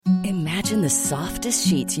Imagine the softest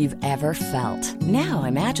sheets you've ever felt. Now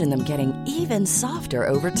imagine them getting even softer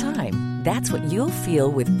over time. That's what you'll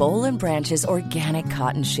feel with Boll and Branch's organic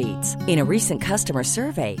cotton sheets. In a recent customer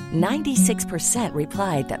survey, 96%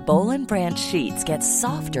 replied that Boll and Branch sheets get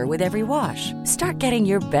softer with every wash. Start getting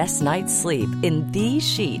your best night's sleep in these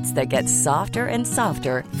sheets that get softer and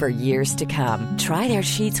softer for years to come. Try their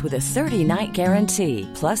sheets with a 30-night guarantee.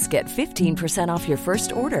 Plus, get 15% off your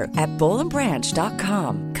first order at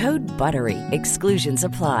bollandbranch.com. Code BUTTERY. Exclusions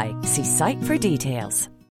apply. See site for details.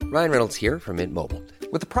 Ryan Reynolds here from Mint Mobile.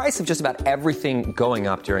 With the price of just about everything going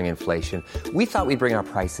up during inflation, we thought we'd bring our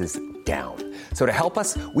prices down. So to help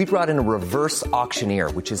us, we brought in a reverse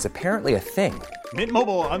auctioneer, which is apparently a thing. Mint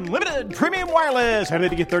Mobile Unlimited Premium Wireless. How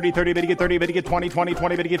to get 30, 30, how to get 30, how to get 20, 20,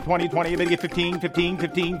 20, how to get 20, 20, how to get 15, 15,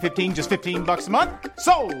 15, 15, just $15 a month?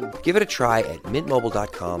 Sold! Give it a try at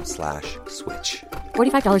mintmobile.com/switch.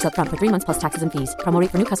 $45 up front for 3 months plus taxes and fees. Promo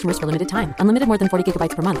rate for new customers for limited time. Unlimited more than 40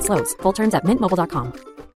 gigabytes per month. Slows full terms at mintmobile.com.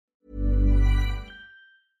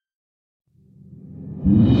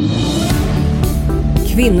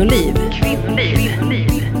 Kvinnoliv.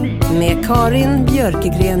 Med Karin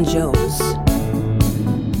Björkegren Jones.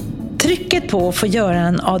 Trycket på att få göra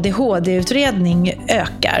en ADHD-utredning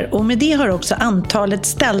ökar, och med det har också antalet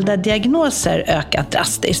ställda diagnoser ökat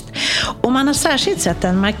drastiskt. Och man har särskilt sett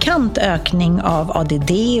en markant ökning av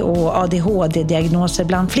ADD och ADHD-diagnoser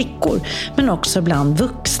bland flickor, men också bland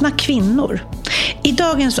vuxna kvinnor. I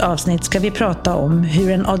dagens avsnitt ska vi prata om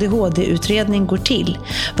hur en ADHD-utredning går till,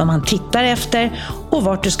 vad man tittar efter och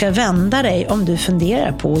vart du ska vända dig om du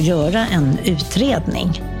funderar på att göra en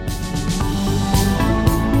utredning.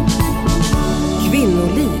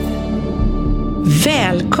 Kvinnoliv.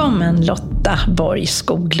 Välkommen Lotta Borg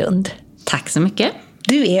Skoglund. Tack så mycket.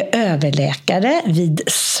 Du är överläkare vid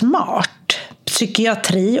SMART,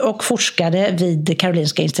 psykiatri och forskare vid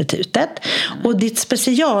Karolinska institutet. Och ditt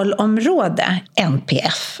specialområde,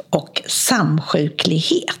 NPF och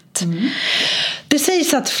samsjuklighet. Det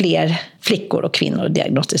sägs att fler flickor och kvinnor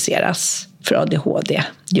diagnostiseras för ADHD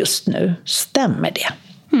just nu. Stämmer det?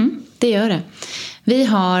 Det gör det. Vi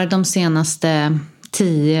har de senaste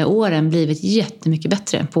 10 åren blivit jättemycket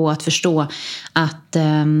bättre på att förstå att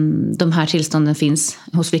de här tillstånden finns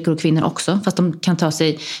hos flickor och kvinnor också. Fast de kan ta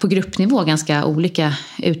sig på gruppnivå ganska olika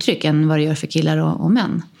uttryck än vad det gör för killar och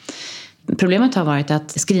män. Problemet har varit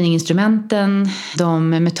att screeninginstrumenten, de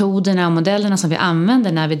metoderna och modellerna som vi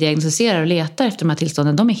använder när vi diagnostiserar och letar efter de här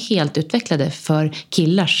tillstånden, de är helt utvecklade för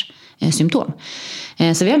killars symptom.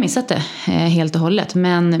 Så vi har missat det helt och hållet.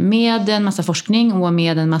 Men med en massa forskning och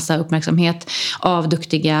med en massa uppmärksamhet av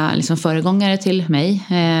duktiga föregångare till mig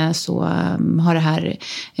så har det här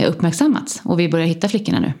uppmärksammats. Och vi börjar hitta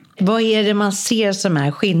flickorna nu. Vad är det man ser som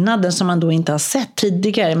är skillnaden som man då inte har sett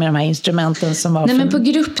tidigare med de här instrumenten som var... Men på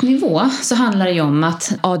gruppnivå så handlar det ju om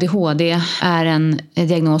att ADHD är en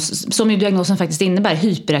diagnos som ju diagnosen faktiskt innebär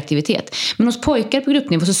hyperaktivitet. Men hos pojkar på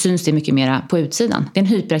gruppnivå så syns det mycket mer på utsidan. Det är en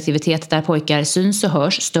hyperaktivitet där pojkar syns och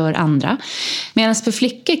hörs, stör andra. Medan för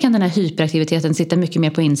flickor kan den här hyperaktiviteten sitta mycket mer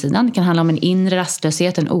på insidan. Det kan handla om en inre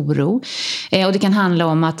rastlöshet, en oro. Och det kan handla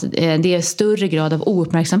om att det är större grad av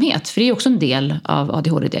ouppmärksamhet. För det är också en del av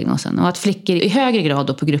ADHD-diagnosen. Och att flickor i högre grad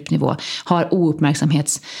då på gruppnivå har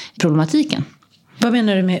ouppmärksamhetsproblematiken. Vad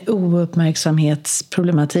menar du med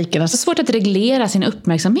ouppmärksamhetsproblematiken? Alltså svårt att reglera sin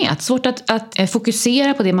uppmärksamhet. Svårt att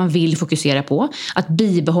fokusera på det man vill fokusera på. Att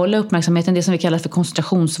bibehålla uppmärksamheten, det som vi kallar för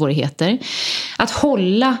koncentrationssvårigheter. Att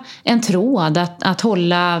hålla en tråd, att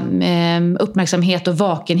hålla uppmärksamhet och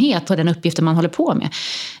vakenhet på den uppgiften man håller på med.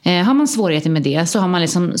 Har man svårigheter med det så har man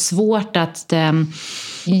svårt att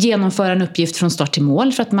genomföra en uppgift från start till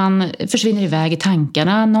mål för att man försvinner iväg i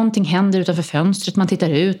tankarna. Någonting händer utanför fönstret, man tittar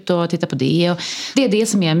ut och tittar på det. Och det är det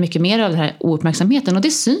som är mycket mer av den här ouppmärksamheten, och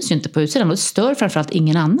det syns ju inte på utsidan och det stör framförallt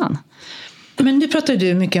ingen annan. Men nu pratar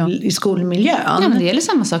du mycket om i skolmiljön. Ja, men det gäller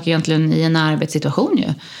samma sak egentligen i en arbetssituation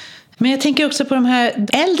ju. Men jag tänker också på de här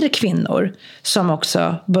äldre kvinnor som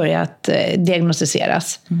också börjat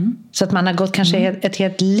diagnostiseras. Så att man har gått kanske ett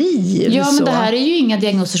helt liv. Ja, men så. det här är ju inga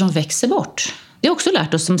diagnoser som växer bort. Det har också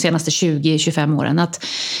lärt oss de senaste 20-25 åren att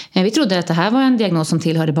vi trodde att det här var en diagnos som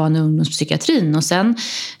tillhörde barn- och ungdomspsykiatrin. Och sen,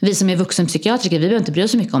 vi som är vuxenpsykiatriker, vi behöver inte bry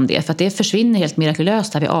oss så mycket om det. För att det försvinner helt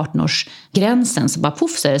mirakulöst här vid 18-årsgränsen. Så bara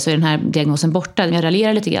puff så är den här diagnosen borta. Jag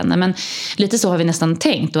raljerar lite grann. Men lite så har vi nästan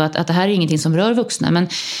tänkt. Och att det här är ingenting som rör vuxna. Men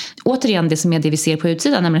återigen, det som är det vi ser på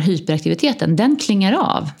utsidan, nämligen hyperaktiviteten, den klingar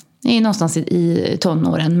av. är någonstans i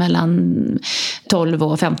tonåren mellan 12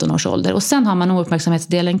 och 15 års ålder. Och sen har man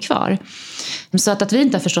ouppmärksamhetsdelen kvar. Så att vi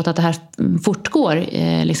inte har förstått att det här fortgår.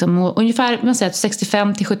 Liksom, och ungefär man säger att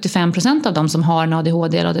 65-75% av de som har en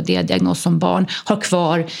ADHD eller ADD-diagnos som barn har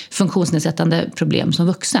kvar funktionsnedsättande problem som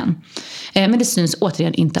vuxen. Men det syns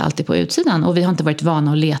återigen inte alltid på utsidan. Och vi har inte varit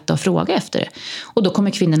vana att leta och fråga efter det. Och då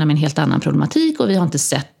kommer kvinnorna med en helt annan problematik. Och vi har inte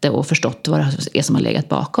sett det och förstått vad det är som har legat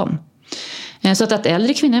bakom. Så att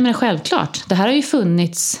äldre kvinnor, men självklart, det här har ju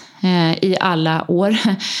funnits i alla år.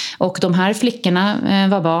 Och de här flickorna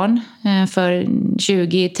var barn för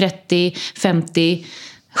 20, 30, 50,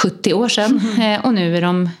 70 år sedan. Och nu är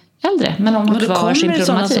de äldre, men de har kvar sin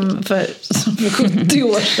problematik. Som för 70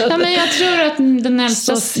 år sedan. Ja, men jag tror att den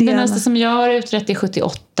äldsta som jag har utrett är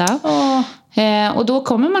 78. Och då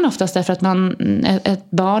kommer man oftast därför att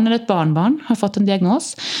ett barn eller ett barnbarn har fått en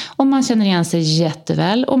diagnos och man känner igen sig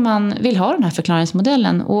jätteväl och man vill ha den här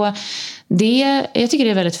förklaringsmodellen. Och jag tycker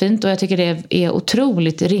det är väldigt fint och jag tycker det är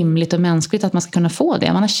otroligt rimligt och mänskligt att man ska kunna få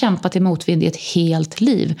det. Man har kämpat i motvind i ett helt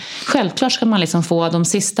liv. Självklart ska man liksom få de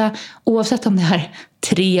sista, oavsett om det är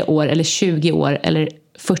 3 år eller 20 år eller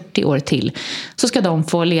 40 år till, så ska de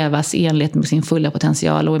få levas i enlighet med sin fulla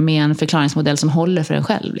potential och med en förklaringsmodell som håller för en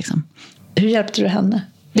själv liksom. Hur hjälpte du henne?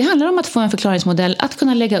 Det handlar om att få en förklaringsmodell, att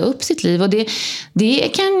kunna lägga upp sitt liv. Och det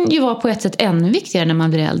kan ju vara på ett sätt ännu viktigare när man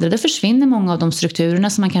blir äldre. Det försvinner många av de strukturerna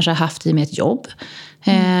som man kanske har haft i med ett jobb.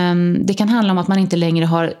 Det kan handla om att man inte längre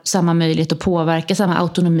har samma möjlighet att påverka, samma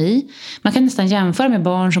autonomi. Man kan nästan jämföra med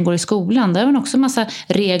barn som går i skolan. Där är det också en massa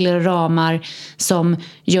regler och ramar som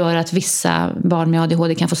gör att vissa barn med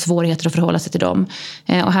ADHD kan få svårigheter att förhålla sig till dem.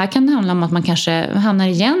 Och här kan det handla om att man kanske hamnar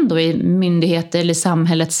igen då i myndigheter eller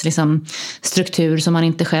samhällets liksom, struktur som man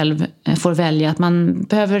inte själv får välja. Att man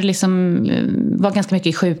behöver liksom vara ganska mycket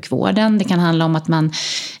i sjukvården. Det kan handla om att man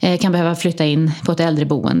kan behöva flytta in på ett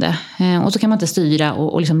äldreboende. Och så kan man inte styra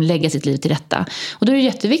och liksom lägga sitt liv till rätta. Och då är det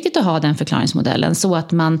jätteviktigt att ha den förklaringsmodellen så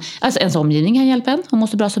att ens omgivning kan hjälpa en och må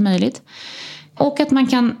så bra som möjligt. Och att man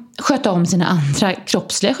kan sköta om sina andra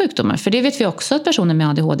kroppsliga sjukdomar. För det vet vi också att personer med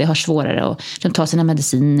ADHD har svårare att ta sina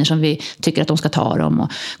mediciner som vi tycker att de ska ta dem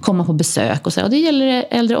och komma på besök och så. Och det gäller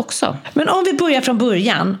äldre också. Men om vi börjar från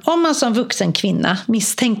början. Om man som vuxen kvinna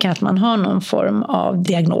misstänker att man har någon form av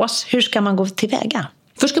diagnos, hur ska man gå tillväga?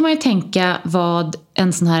 Först ska man ju tänka vad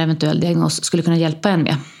en sån här eventuell diagnos skulle kunna hjälpa en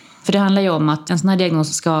med. För det handlar ju om att en sån här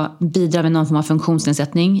diagnos ska bidra med någon form av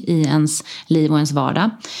funktionsnedsättning i ens liv och ens vardag.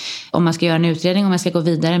 Om man ska göra en utredning, om man ska gå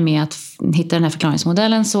vidare med att hitta den här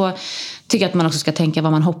förklaringsmodellen, så tycker jag att man också ska tänka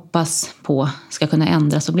vad man hoppas på ska kunna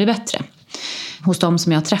ändras och bli bättre. Hos de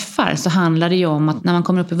som jag träffar så handlar det ju om att när man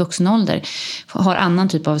kommer upp i vuxen ålder har annan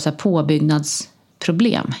typ av så här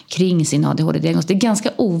påbyggnadsproblem kring sin ADHD-diagnos. Det är ganska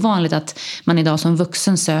ovanligt att man idag som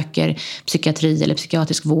vuxen söker psykiatri eller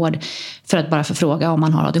psykiatrisk vård för att bara förfråga om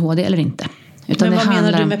man har ADHD eller inte. Utan men vad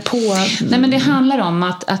menar du med på? Nej, men det handlar om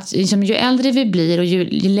att liksom, ju äldre vi blir och ju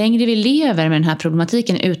längre vi lever med den här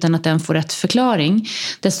problematiken utan att den får rätt förklaring,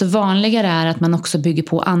 desto vanligare är att man också bygger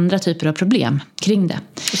på andra typer av problem kring det.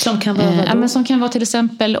 Som kan vara men som kan vara till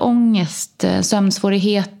exempel ångest,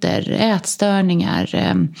 sömnsvårigheter,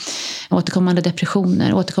 ätstörningar, återkommande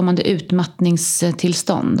depressioner, återkommande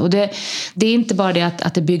utmattningstillstånd. Och det är inte bara det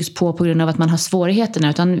att det byggs på grund av att man har svårigheterna,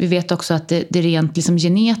 utan vi vet också att det rent liksom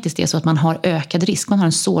genetiskt är så att man har ökad risk, man har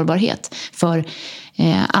en sårbarhet för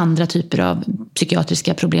andra typer av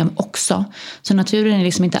psykiatriska problem också. Så naturen är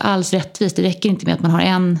liksom inte alls rättvis. Det räcker inte med att man har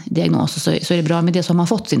en diagnos och så är det bra med det som man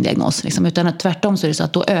fått sin diagnos. Liksom. Utan att tvärtom så är det så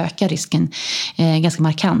att då ökar risken ganska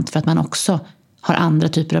markant för att man också har andra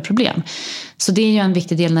typer av problem. Så det är ju en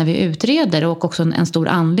viktig del när vi utreder, och också en stor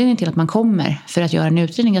anledning till att man kommer för att göra en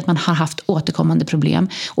utredning, att man har haft återkommande problem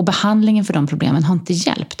och behandlingen för de problemen har inte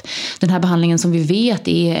hjälpt. Den här behandlingen som vi vet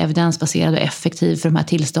är evidensbaserad och effektiv för de här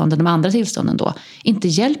tillstånden, de andra tillstånden då, inte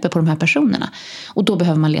hjälper på de här personerna. Och då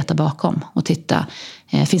behöver man leta bakom och titta,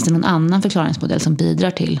 finns det någon annan förklaringsmodell som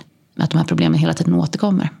bidrar till att de här problemen hela tiden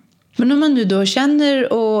återkommer? Men om man nu då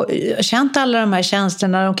känner och känt alla de här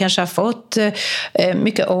känslorna, de kanske har fått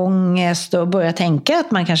mycket ångest och börjar tänka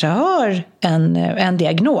att man kanske har en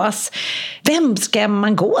diagnos. Vem ska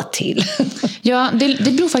man gå till? Ja, det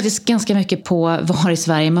beror faktiskt ganska mycket på var i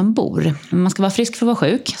Sverige man bor. Man ska vara frisk för att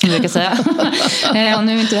vara sjuk, som vi brukar säga. Och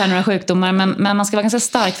nu är inte det här några sjukdomar, men man ska vara ganska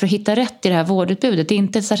stark för att hitta rätt i det här vårdutbudet. Det är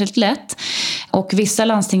inte särskilt lätt. Och vissa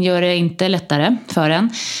landsting gör det inte lättare för en.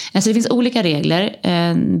 Så det finns olika regler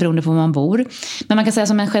beroende på var man bor. Men man kan säga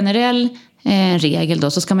som en generell regel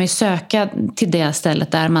då, så ska man ju söka till det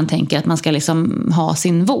stället där man tänker att man ska liksom ha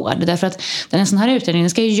sin vård. Därför att en sån här utredning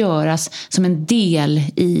ska ju göras som en del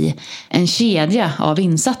i en kedja av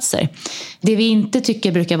insatser. Det vi inte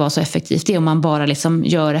tycker brukar vara så effektivt är om man bara liksom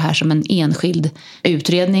gör det här som en enskild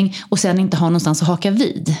utredning och sen inte har någonstans att haka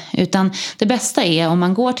vid. Utan det bästa är om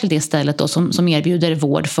man går till det stället då som erbjuder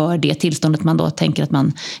vård för det tillståndet man då tänker att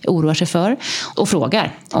man oroar sig för och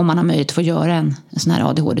frågar om man har möjlighet att få göra en sån här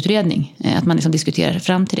ADHD-utredning. Att man liksom diskuterar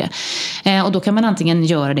fram till det. Och då kan man antingen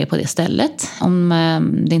göra det på det stället om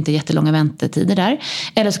det inte är jättelånga väntetider där.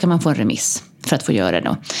 Eller så kan man få en remiss för att få göra det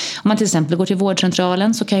då. Om man till exempel går till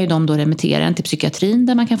vårdcentralen så kan ju de då remittera en till psykiatrin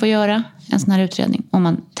där man kan få göra en sån här utredning. Om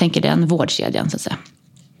man tänker den vårdkedjan så att säga.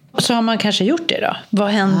 Så har man kanske gjort det då? Vad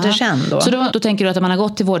händer sen då? Så då tänker du att man har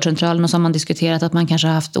gått till vårdcentralen och så har man diskuterat att man kanske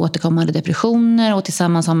har haft återkommande depressioner och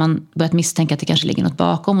tillsammans har man börjat misstänka att det kanske ligger något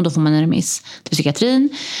bakom och då får man en remiss till psykiatrin.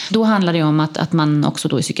 Då handlar det om att man också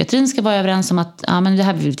då i psykiatrin ska vara överens om att men det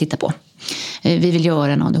här vill vi titta på. Vi vill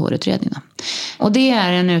göra en ADHD-utredning. Och det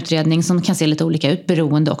är en utredning som kan se lite olika ut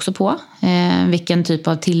beroende också på vilken typ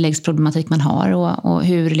av tilläggsproblematik man har och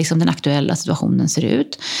hur liksom den aktuella situationen ser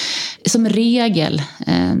ut. Som regel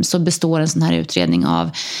så består en sån här utredning av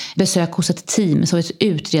besök hos ett team, så ett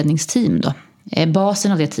utredningsteam då.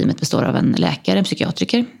 Basen av det teamet består av en läkare, en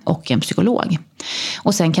psykiatriker och en psykolog.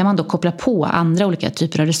 Och sen kan man då koppla på andra olika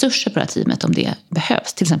typer av resurser på det här teamet om det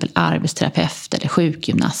behövs. Till exempel arbetsterapeut eller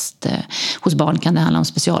sjukgymnast. Hos barn kan det handla om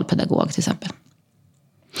specialpedagog till exempel.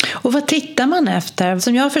 Och vad tittar man efter?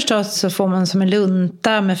 Som jag har förstått så får man som en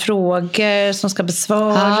lunta med frågor som ska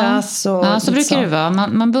besvaras. Ja, så brukar det vara.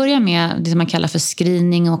 Man börjar med det som man kallar för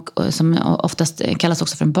screening och som oftast kallas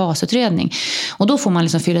också för en basutredning. Och då får man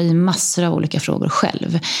liksom fylla i massor av olika frågor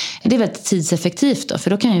själv. Det är väldigt tidseffektivt då, för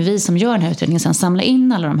då kan ju vi som gör den här utredningen sen samla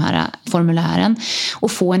in alla de här formulären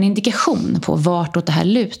och få en indikation på vartåt det här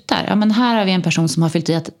lutar. Ja, men här har vi en person som har fyllt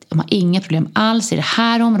i att de har inga problem alls i det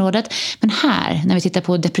här området. Men här, när vi tittar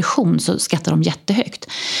på depression så skattar de jättehögt.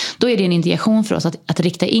 Då är det en indikation för oss att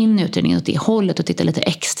rikta in utredningen åt det hållet och titta lite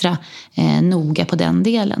extra noga på den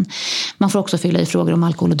delen. Man får också fylla i frågor om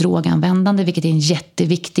alkohol- och droganvändande, vilket är en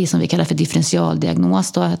jätteviktig som vi kallar för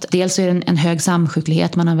differentialdiagnos. Då att dels är det en hög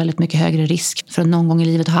samsjuklighet, man har väldigt mycket högre risk för att någon gång i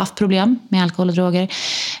livet ha haft problem med alkohol och droger.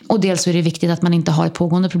 Och dels är det viktigt att man inte har ett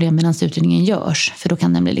pågående problem medan utredningen görs, för då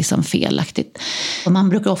kan den bli liksom felaktigt. Och man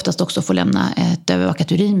brukar oftast också få lämna ett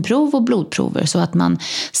övervakat urinprov och blodprover så att man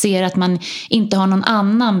ser att man inte har någon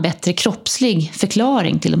annan bättre kroppslig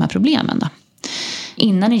förklaring till de här problemen då.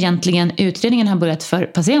 Innan egentligen utredningen har börjat för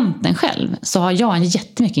patienten själv så har jag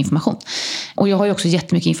jättemycket information. Och jag har ju också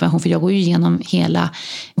jättemycket information för jag går ju igenom hela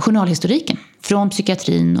journalhistoriken. Från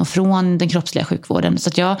psykiatrin och från den kroppsliga sjukvården. Så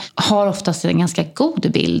att jag har oftast en ganska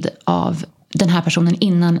god bild av den här personen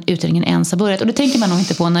innan utredningen ens har börjat. Och det tänker man nog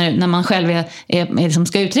inte på när man själv är liksom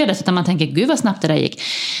ska utredas, utan man tänker, gud vad snabbt det där gick.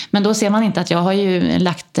 Men då ser man inte att jag har ju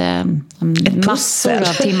lagt massor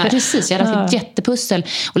av timmar. Precis, jag har lagt ett jättepussel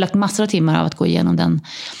och lagt massor av timmar av att gå igenom den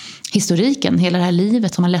historiken, hela det här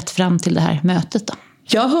livet som har lett fram till det här mötet då.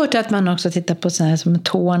 Jag har hört att man också tittar på så här som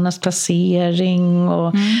tårnas placering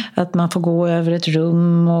och att man får gå över ett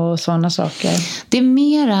rum och sådana saker. Det är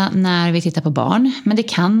mera när vi tittar på barn, men det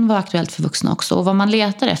kan vara aktuellt för vuxna också. Och vad man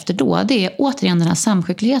letar efter då, det är återigen den här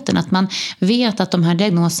samsjukligheten. Att man vet att de här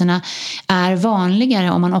diagnoserna är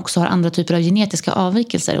vanligare om man också har andra typer av genetiska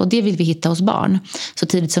avvikelser. Och det vill vi hitta hos barn så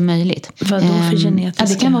tidigt som möjligt. Vad då för genetiska?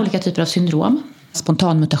 Det kan vara olika typer av syndrom.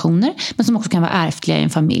 Spontanmutationer, men som också kan vara ärftliga i en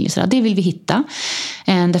familj. Så det vill vi hitta.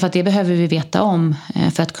 Därför att det behöver vi veta om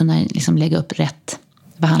för att kunna liksom lägga upp rätt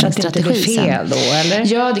behandlingsstrategi. Så att det inte blir fel då,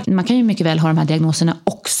 eller? Ja, man kan ju mycket väl ha de här diagnoserna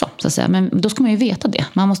också, så att säga. Men då ska man ju veta det.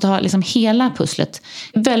 Man måste ha liksom hela pusslet.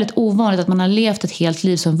 Väldigt ovanligt att man har levt ett helt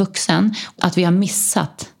liv som vuxen, att vi har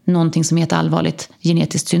missat någonting som är ett allvarligt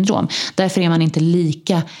genetiskt syndrom. Därför är man inte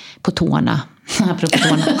lika på tårna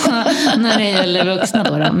när det gäller vuxna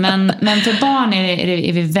då. Men för barn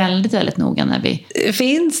är vi väldigt, väldigt noga när vi...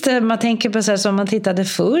 Finns det, man tänker på så här, som man tittade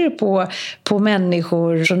förr på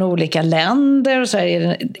människor från olika länder och så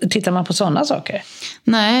här, tittar man på sådana saker?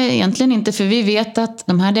 Nej, egentligen inte, för vi vet att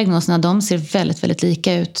de här diagnoserna, de ser väldigt, väldigt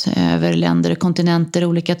lika ut över länder, kontinenter,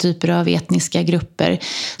 olika typer av etniska grupper.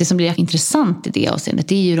 Det som blir intressant i det avseendet,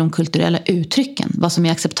 det är ju de kulturella uttrycken, vad som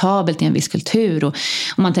är acceptabelt i en viss kultur. Och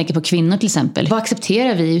om man tänker på kvinnor till exempel, vad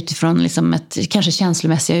accepterar vi utifrån liksom ett kanske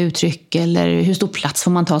känslomässiga uttryck, eller hur stor plats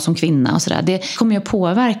får man ta som kvinna och sådär. Det kommer ju att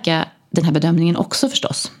påverka den här bedömningen också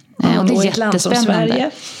förstås. Och det är ett land som jättespännande.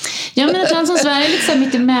 Sverige. Ja, men ett land som Sverige är lite så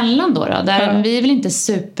mitt emellan då. Där vi är väl inte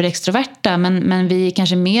superextroverta, men vi är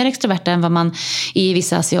kanske mer extroverta än vad man i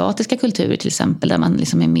vissa asiatiska kulturer till exempel, där man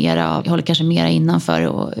liksom är mera håller kanske mera innanför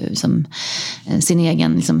och liksom, sin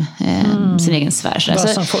egen sfär. Vad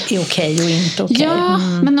som är okej och inte okej. Ja,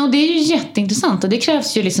 men och det är ju jätteintressant och det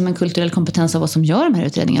krävs ju liksom en kulturell kompetens av vad som gör de här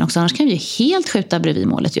utredningarna också. Annars kan vi ju helt skjuta bredvid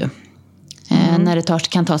målet ju. När det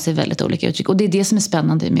kan ta sig väldigt olika uttryck. Och det är det som är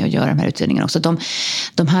spännande med att göra de här utredningarna också.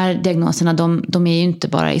 De här diagnoserna, de är ju inte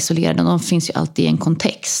bara isolerade. De finns ju alltid i en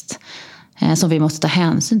kontext som vi måste ta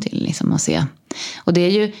hänsyn till liksom, och se. Och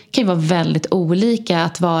det kan ju vara väldigt olika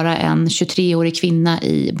att vara en 23-årig kvinna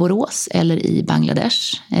i Borås eller i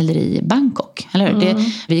Bangladesh eller i Bangkok. Eller hur?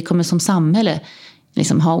 Vi kommer som samhälle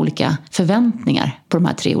liksom ha olika förväntningar på de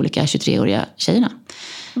här 3 olika 23-åriga tjejerna.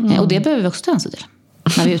 Och det behöver vi också ta hänsyn till.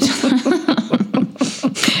 När vi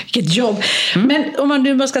Vilket jobb. Men om man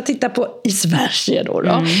nu bara ska titta på i Sverige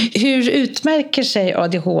då. Hur utmärker sig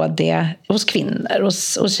ADHD hos kvinnor,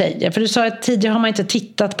 hos tjejer? För du sa att tidigare har man inte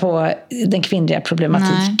tittat på den kvinnliga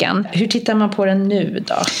problematiken. Nej. Hur tittar man på den nu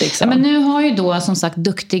då? Liksom? Ja, men nu har ju då som sagt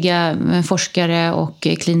duktiga forskare och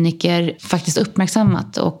kliniker faktiskt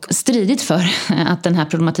uppmärksammat och stridit för att den här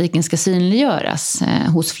problematiken ska synliggöras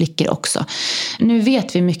hos flickor också. Nu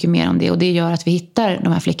vet vi mycket mer om det och det gör att vi hittar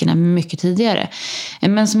de här flickorna mycket tidigare.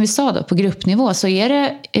 Men som vi sa då, på gruppnivå så är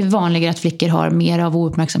det vanligare att flickor har mer av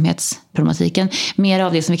ouppmärksamhetsproblematiken, mer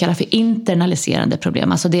av det som vi kallar för internaliserande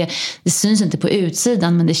problem. Alltså det syns inte på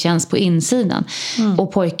utsidan men det känns på insidan.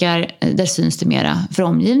 Och pojkar, där syns det mera för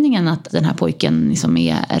omgivningen att den här pojken liksom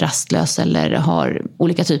är rastlös eller har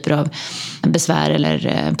olika typer av besvär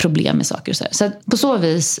eller problem med saker och så. Så på så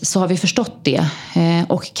vis så har vi förstått det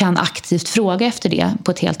och kan aktivt fråga efter det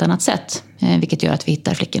på ett helt annat sätt, vilket gör att vi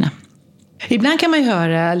hittar flickorna. Ibland kan man ju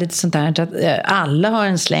höra lite sånt där att alla har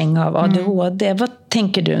en släng av ADHD. Vad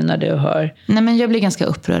tänker du när du hör? Nej, men jag blir ganska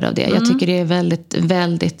upprörd av det. Jag tycker det är väldigt,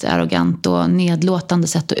 väldigt arrogant och nedlåtande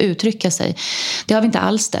sätt att uttrycka sig. Det har vi inte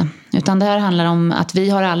alls det. Utan det här handlar om att vi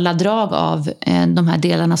har alla drag av de här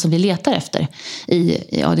delarna som vi letar efter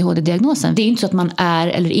i ADHD-diagnosen. Det är inte så att man är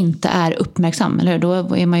eller inte är uppmärksam. Eller då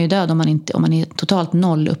är man ju död om man är totalt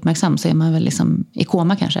noll uppmärksam, så är man väl liksom i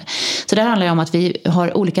koma kanske. Så det handlar ju om att vi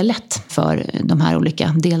har olika lätt för de här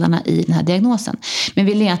olika delarna i den här diagnosen. Men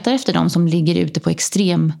vi letar efter de som ligger ute på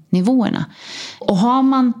extremnivåerna. Och har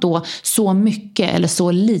man då så mycket eller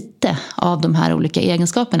så lite av de här olika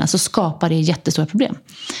egenskaperna så skapar det jättestora problem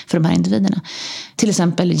för de här individerna. Till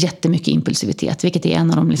exempel jättemycket impulsivitet, vilket är en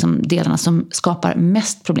av de liksom delarna som skapar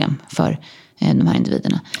mest problem för de här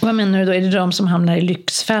individerna. Vad menar du då? Är det de som hamnar i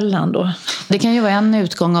lyxfällan då? Det kan ju vara en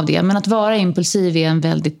utgång av det, men att vara impulsiv är en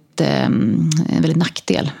väldigt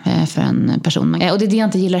nackdel för en person. Och det är det jag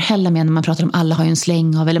inte gillar heller med när man pratar om alla har ju en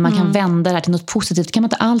släng av, eller man kan vända det här till något positivt. Det kan man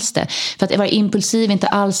inte alls det. För att vara impulsiv är inte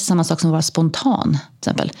alls samma sak som att vara spontan,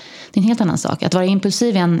 till exempel. Det är en helt annan sak. Att vara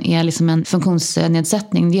impulsiv är liksom en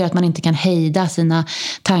funktionsnedsättning. Det gör att man inte kan hejda sina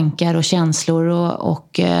tankar och känslor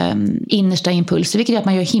och innersta impulser, vilket gör att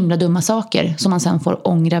man gör himla dumma saker som man sen får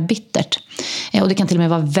ångra bittert. Och det kan till och med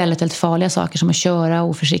vara väldigt, väldigt farliga saker som att köra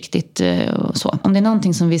oförsiktigt och så. Om det är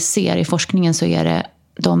någonting som vi ser i forskningen så är det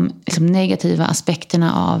de liksom negativa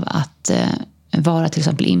aspekterna av att vara till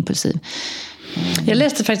exempel impulsiv. Jag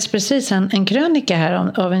läste faktiskt precis en krönika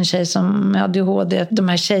här av en tjej som med ADHD, de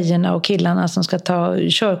här tjejerna och killarna som ska ta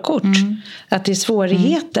körkort. Att det är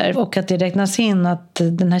svårigheter och att det räknas in att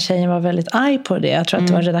den här tjejen var väldigt arg på det. Jag tror att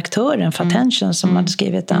det var redaktören för Attention som hade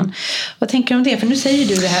skrivit den. Vad tänker du om det? För nu säger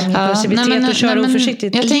du det här med impulsivitet och köra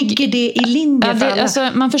oförsiktigt. Ligger det i linje för alla? Alltså,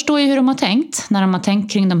 man förstår ju hur de har tänkt när de har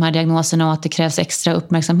tänkt kring de här diagnoserna och att det krävs extra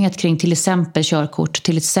uppmärksamhet kring till exempel körkort,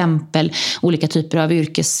 till exempel olika typer av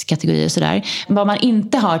yrkeskategorier och sådär. Vad man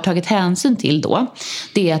inte har tagit hänsyn till då,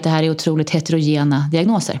 det är att det här är otroligt heterogena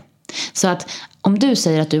diagnoser. Så att om du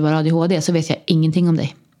säger att du har ADHD så vet jag ingenting om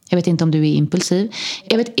dig. Jag vet inte om du är impulsiv.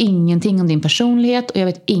 Jag vet ingenting om din personlighet och jag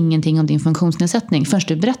vet ingenting om din funktionsnedsättning förrän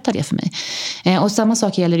du berättar det för mig. Och samma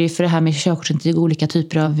sak gäller ju för det här med körkortsintyg och olika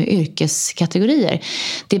typer av yrkeskategorier.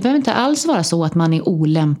 Det behöver inte alls vara så att man är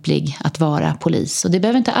olämplig att vara polis. Och det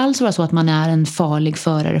behöver inte alls vara så att man är en farlig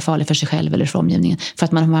förare, farlig för sig själv eller för omgivningen för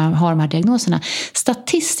att man har de här diagnoserna.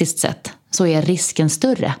 Statistiskt sett så är risken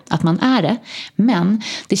större att man är det. Men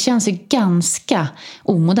det känns ju ganska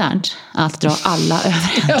omodernt att dra alla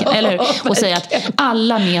över eller och säga att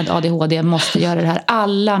alla med ADHD måste göra det här.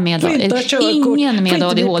 Alla med ingen med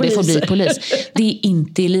ADHD får bli polis. Det är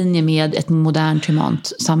inte i linje med ett modernt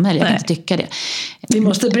humant samhälle. Jag kan inte tycka det. Vi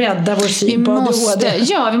måste bredda vår syn på ADHD.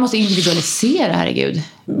 Ja, vi måste individualisera, herregud.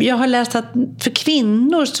 Jag har läst att för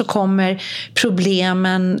kvinnor så kommer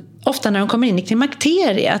problemen ofta när de kommer in i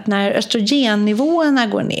klimakteriet, när östrogennivåerna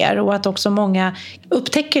går ner, och att också många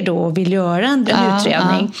upptäcker då och vill göra en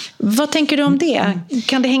utredning. Vad tänker du om det?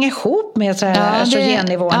 Kan det hänga ihop med så här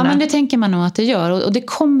östrogennivåerna? Ja, men det tänker man nog att det gör. Och det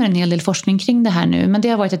kommer en hel del forskning kring det här nu. Men det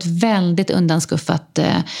har varit ett väldigt undanskuffat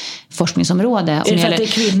forskningsområde. Är det för att det är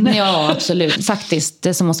kvinnor? Ja, absolut.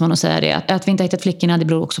 Faktiskt så måste man nog säga det. Att vi inte har hittat flickorna, det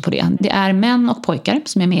beror också på det. Det är män och pojkar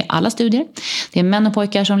som är med i alla studier. Det är män och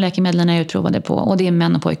pojkar som läkemedlen är utprovade på. Och det är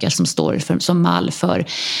män och pojkar som står som mall för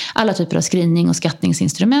alla typer av screening och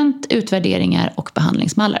skattningsinstrument, utvärderingar och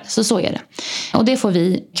behandlingsmallar. Så är det. Och det får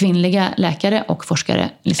vi kvinnliga läkare och forskare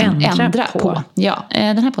liksom ändra på. Ja,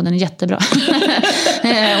 den här podden är jättebra. Och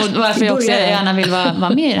varför jag också gärna vill vara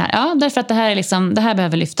med i det här. Ja, därför att det här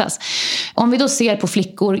behöver lyftas. Om vi då ser på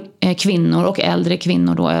flickor, kvinnor och äldre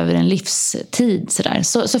kvinnor då över en livstid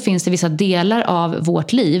så finns det vissa delar av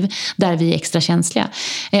vårt liv där vi är extra känsliga.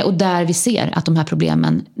 Och där vi ser att de här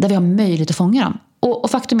problemen, där vi har möjlighet att fånga dem.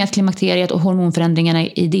 Och faktum är att klimakteriet och hormonförändringarna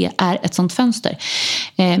i det är ett sånt fönster.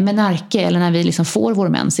 Menarke, eller när vi liksom får vår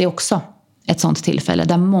mens, är också ett sånt tillfälle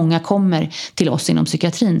där många kommer till oss inom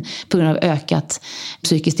psykiatrin på grund av ökat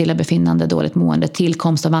psykiskt illabefinnande, dåligt mående,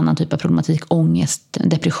 tillkomst av annan typ av problematik, ångest,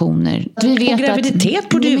 depressioner. Vi vet och graviditet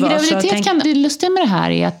borde ju vara så. Det lustiga med det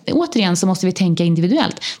här är att återigen så måste vi tänka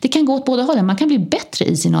individuellt. Det kan gå åt båda hållen. Man kan bli bättre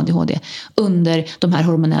i sin ADHD under de här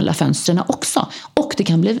hormonella fönstren också. Och det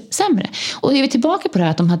kan bli sämre. Och är vi tillbaka på det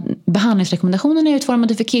här att de här behandlingsrekommendationerna är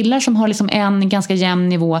utformade för killar som har liksom en ganska jämn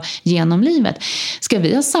nivå genom livet. Ska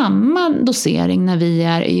vi ha samma dosering när vi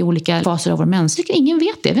är i olika faser av vår menscykel? Ingen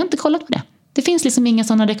vet det. Vi har inte kollat på det. Det finns liksom inga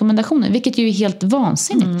sådana rekommendationer, vilket ju är helt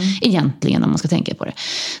vansinnigt egentligen om man ska tänka på det.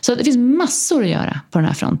 Så det finns massor att göra på den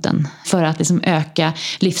här fronten för att liksom öka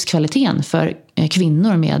livskvaliteten för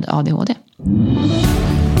kvinnor med ADHD.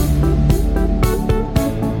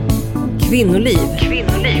 Kvinnoliv.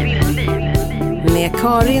 Med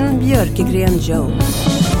Karin Björkegren Jones.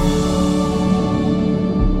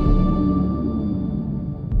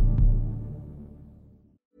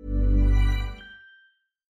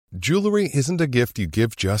 Jewelry isn't a gift you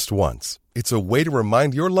give just once. It's a way to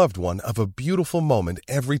remind your loved one of a beautiful moment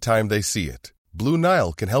every time they see it. Blue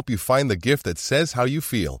Nile can help you find the gift that says how you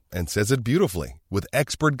feel and says it beautifully, with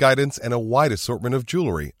expert guidance and a wide assortment of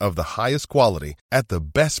jewelry of the highest quality at the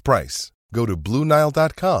best price. Go to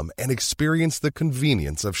BlueNile.com and experience the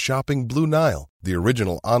convenience of shopping Blue Nile, the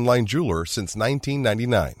original online jeweler since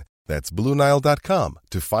 1999. That's BlueNile.com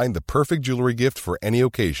to find the perfect jewelry gift for any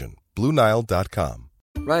occasion. BlueNile.com.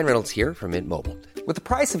 Ryan Reynolds here from Mint Mobile. With the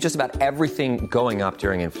price of just about everything going up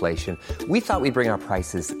during inflation, we thought we'd bring our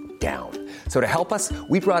prices down. So to help us,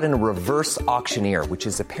 we brought in a reverse auctioneer, which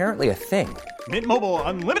is apparently a thing. Mint Mobile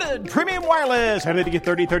Unlimited Premium Wireless. How to get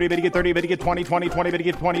 30, 30, bit to get 30, bit to get 20, 20, 20, bit to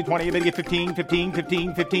get 20, 20, bit to get 15, 15,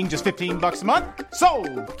 15, 15, just $15 a month?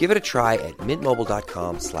 Sold! Give it a try at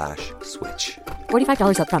mintmobile.com/switch.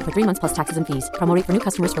 $45 up front for 3 months plus taxes and fees. Promo rate for new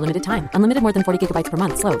customers for limited time. Unlimited more than 40 gigabytes per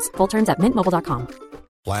month. Slows full terms at mintmobile.com.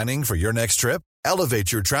 Planning for your next trip?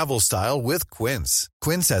 Elevate your travel style with Quince.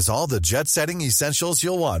 Quince has all the jet-setting essentials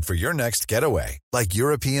you'll want for your next getaway, like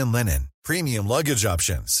European linen, premium luggage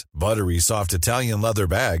options, buttery soft Italian leather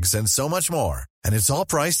bags, and so much more. And it's all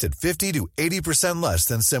priced at 50 to 80% less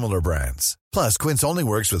than similar brands. Plus, Quince only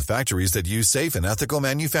works with factories that use safe and ethical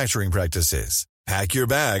manufacturing practices. Pack your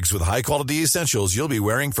bags with high-quality essentials you'll be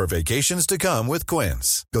wearing for vacations to come with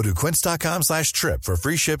Quince. Go to quince.com/trip for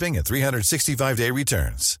free shipping and 365-day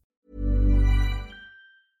returns.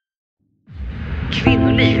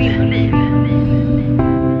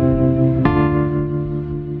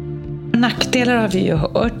 Nackdelar har vi ju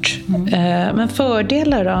hört. Men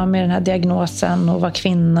fördelar då med den här diagnosen och vara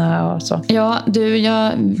kvinna och så? Ja,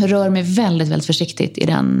 jag rör mig väldigt, väldigt försiktigt i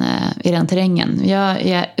den terrängen. Jag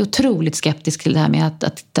är otroligt skeptisk till det här med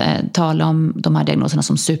att tala om de här diagnoserna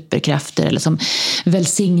som superkrafter eller som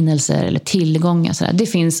välsignelser eller tillgångar. Så där. Det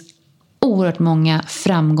finns oerhört många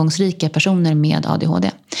framgångsrika personer med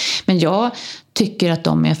ADHD. Men jag tycker att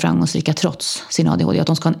de är framgångsrika trots sin ADHD. Att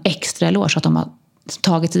de ska ha en extra eloge att de har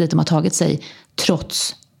tagit sig dit de har tagit sig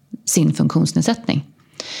trots sin funktionsnedsättning.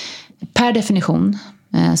 Per definition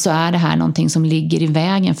så är det här någonting som ligger i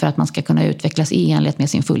vägen för att man ska kunna utvecklas i enlighet med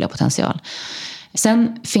sin fulla potential.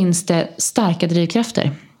 Sen finns det starka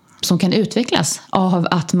drivkrafter som kan utvecklas av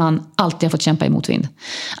att man alltid har fått kämpa i motvind.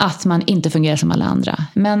 Att man inte fungerar som alla andra.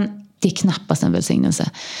 Men det är knappast en välsignelse.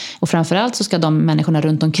 Och framförallt så ska de människorna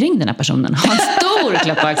runt omkring den här personen ha en stor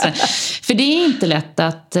klapp på axeln. För det är inte lätt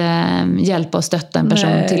att hjälpa och stötta en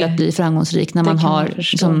person till att bli framgångsrik när man har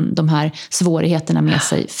som de här svårigheterna med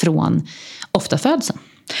sig från ofta födseln.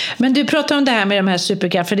 Men du pratar om det här med de här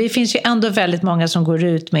superkrafterna, för det finns ju ändå väldigt många som går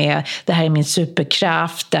ut med det här är min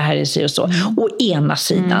superkraft, det här är så och så, å ena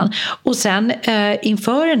sidan. Och sen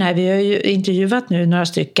inför den här, vi har ju intervjuat nu några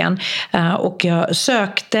stycken och jag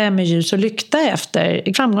sökte med ljus och lykta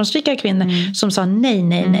efter framgångsrika kvinnor som sa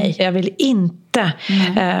nej, jag vill inte.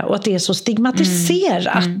 Och att det är så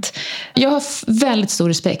stigmatiserat. Jag har väldigt stor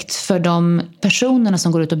respekt för de personerna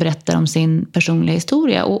som går ut och berättar om sin personliga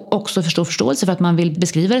historia och också förståelse för att man vill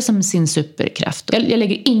beskriva det som sin superkraft. Jag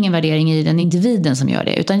lägger ingen värdering i den individen som gör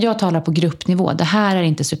det, utan jag talar på gruppnivå. Det här är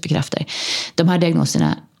inte superkrafter. De här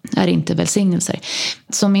diagnoserna är inte välsignelser.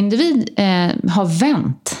 Som individ har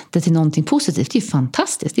vänt det till någonting positivt. Det är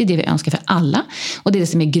fantastiskt. Det är det vi önskar för alla. Och det är det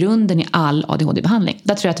som är grunden i all ADHD-behandling.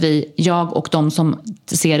 Där tror jag att jag och de som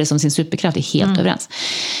ser det som sin superkraft är helt överens.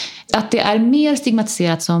 Att det är mer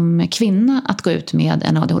stigmatiserat som kvinna att gå ut med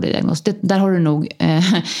en ADHD-diagnos. Där har du nog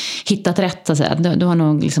hittat rätt. Så att säga. Du har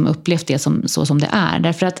nog liksom upplevt det som det är.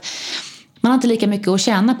 Därför att man har inte lika mycket att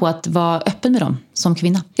tjäna på att vara öppen med dem som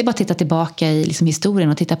kvinna. Det är bara att titta tillbaka i liksom historien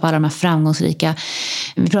och titta på alla de här framgångsrika.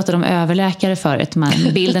 Vi pratade om överläkare förut.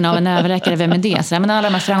 Bilden av en överläkare, vem är det? Så, men alla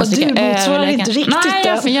de här framgångsrika överläkare. Och du motsvarar inte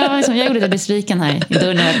riktigt. Jag gjorde det besviken här i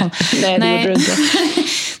dörren när jag kom. Nej, det gjorde du inte.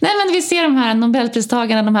 Nej, men vi ser de här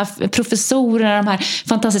Nobelpristagarna, de här professorerna, de här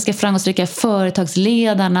fantastiska framgångsrika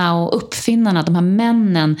företagsledarna och uppfinnarna, de här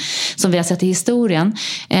männen som vi har sett i historien.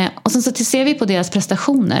 Och sen så ser vi på deras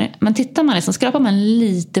prestationer. Men tittar man skrapar man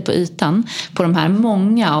lite på ytan på de här,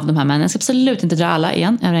 många av de här männen. Jag ska absolut inte dra alla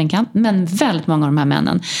över en kant, men väldigt många av de här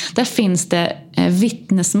männen. Där finns det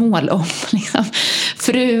vittnesmål om liksom,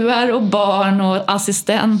 fruar och barn och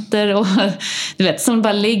assistenter och du vet, som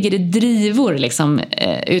bara ligger i drivor liksom,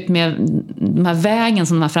 ut med de här vägen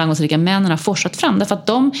som de här framgångsrika männen har forsat fram, därför att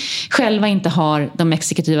de själva inte har de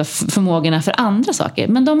exekutiva förmågorna för andra saker,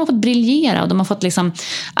 men de har fått briljera och de har fått liksom,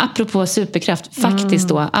 apropå superkraft, faktiskt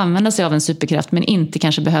då använda sig av en superkraft, men inte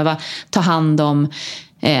kanske behöva ta hand om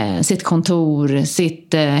sitt kontor,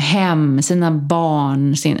 sitt hem, sina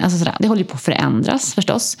barn, alltså sådär. Det håller ju på att förändras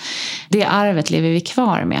förstås. Det arvet lever vi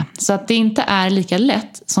kvar med. Så att det inte är lika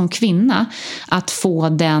lätt som kvinna att få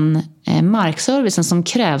den markservicen som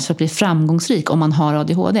krävs för att bli framgångsrik om man har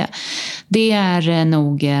ADHD. Det är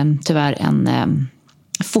nog tyvärr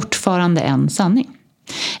fortfarande en sanning.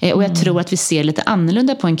 Och jag tror att vi ser lite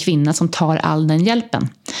annorlunda på en kvinna som tar all den hjälpen.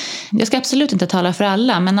 Jag ska absolut inte tala för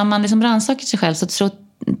alla, men om man liksom rannsakar sig själv så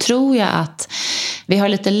tror jag att vi har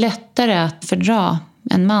lite lättare att fördra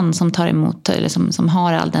en man som tar emot eller som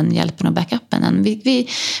har all den hjälpen och backupen än vi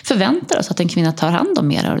förväntar oss att en kvinna tar hand om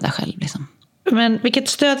mer av det där själv. Liksom. Men vilket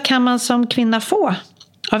stöd kan man som kvinna få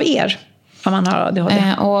av er om man har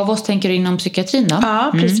ADHD? Och vad tänker du inom psykiatrin då?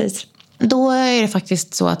 Ja, precis. Då är det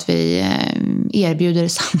faktiskt så att vi erbjuder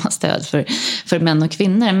samma stöd för män och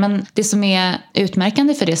kvinnor. Men det som är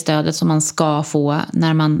utmärkande för det stödet som man ska få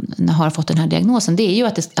när man har fått den här diagnosen, det är ju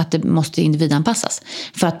att det måste individanpassas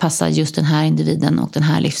för att passa just den här individen och den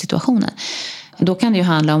här livssituationen. Då kan det ju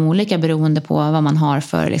handla om olika beroende på vad man har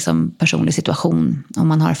för liksom, personlig situation. Om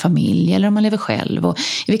man har familj eller om man lever själv. Och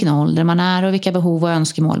i vilken ålder man är och vilka behov och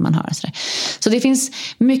önskemål man har. Så det finns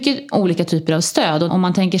mycket olika typer av stöd. Och om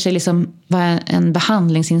man tänker sig liksom, vad en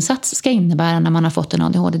behandlingsinsats ska innebära när man har fått en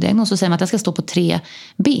ADHD-diagnos. Så säger man att det ska stå på 3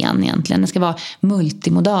 ben egentligen. Det ska vara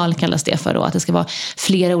multimodal kallas det för då. Att det ska vara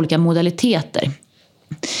flera olika modaliteter.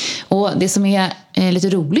 Och det som är lite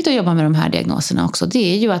roligt att jobba med de här diagnoserna också,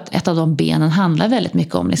 det är ju att ett av de benen handlar väldigt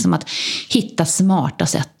mycket om liksom att hitta smarta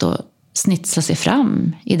sätt att snitsa sig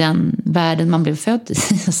fram i den världen man blev född i.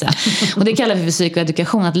 Och det kallar vi för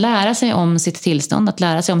psykoedukation, att lära sig om sitt tillstånd, att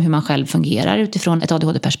lära sig om hur man själv fungerar utifrån ett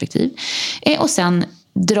ADHD-perspektiv. Och sen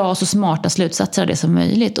dra så smarta slutsatser av det som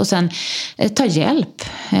möjligt och sen ta hjälp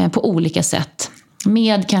på olika sätt.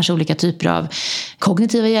 Med kanske olika typer av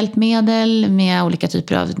kognitiva hjälpmedel, med olika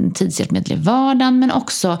typer av tidshjälpmedel i vardagen, men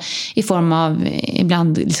också i form av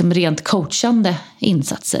ibland liksom rent coachande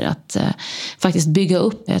insatser. Att faktiskt bygga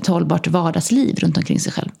upp ett hållbart vardagsliv runt omkring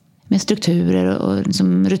sig själv. Med strukturer och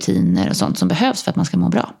liksom rutiner och sånt som behövs för att man ska må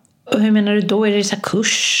bra. Och hur menar du då? Är det så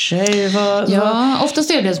kurser? Ja,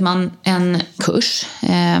 oftast erbjuds man en kurs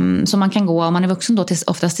som man kan gå om man är vuxen då,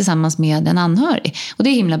 oftast tillsammans med en anhörig. Och det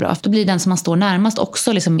är himla bra, för då blir den som man står närmast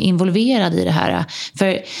också liksom involverad i det här.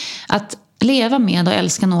 För att leva med och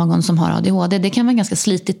älska någon som har ADHD, det kan vara ganska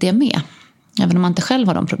slitigt det med. Även om man inte själv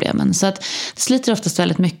har de problemen. Så att det sliter oftast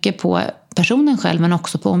väldigt mycket på personen själv men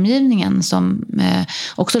också på omgivningen som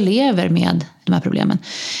också lever med de här problemen.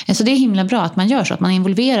 Så det är himla bra att man gör så, att man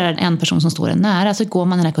involverar en person som står en nära, så går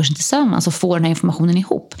man den här kursen tillsammans och får den här informationen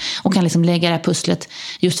ihop och kan liksom lägga det här pusslet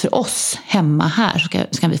just för oss hemma här,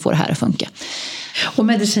 så kan vi få det här att funka. Och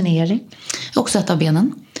medicinering? Också ett av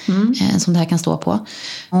benen som det här kan stå på.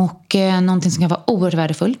 Och någonting som kan vara oerhört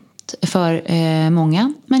värdefullt för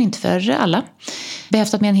många, men inte för alla.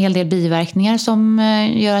 Behäftat med en hel del biverkningar som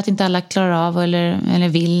gör att inte alla klarar av eller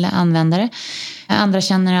vill använda det. Andra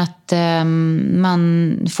känner att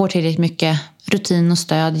man får tillräckligt mycket rutin och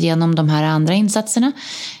stöd genom de här andra insatserna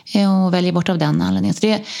och väljer bort av den anledningen.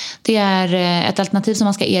 Så det är ett alternativ som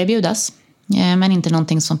man ska erbjudas, men inte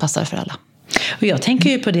någonting som passar för alla. Och jag tänker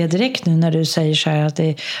ju på det direkt nu när du säger så här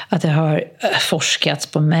att det har forskats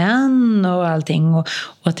på män och allting och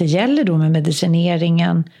att det gäller då med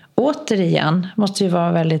medicineringen. Återigen måste ju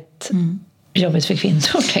vara väldigt jobbigt för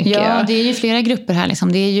kvinnor, tänker jag. Ja, det är ju flera grupper här.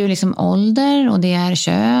 Liksom. Det är ju liksom ålder och det är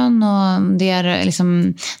kön och det är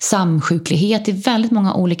liksom samsjuklighet. Det är väldigt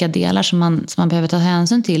många olika delar som man behöver ta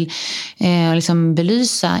hänsyn till och liksom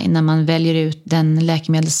belysa innan man väljer ut den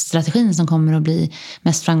läkemedelsstrategin som kommer att bli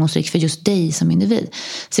mest framgångsrik för just dig som individ.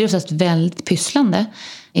 Så det är oftast väldigt pysslande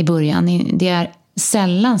i början. Det är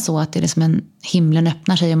sällan så att det är liksom en himlen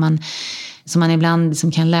öppnar sig och som man ibland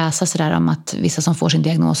liksom kan läsa så där om att vissa som får sin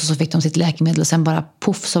diagnos och så fick de sitt läkemedel och sen bara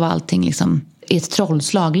puff så var allting liksom i ett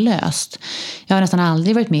trollslag löst. Jag har nästan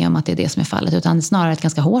aldrig varit med om att det är det som är fallet, utan snarare ett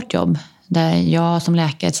ganska hårt jobb där jag som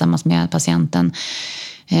läkare tillsammans med patienten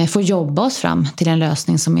får jobba oss fram till en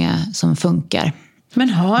lösning som funkar. Men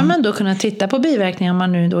har man då kunnat titta på biverkningar om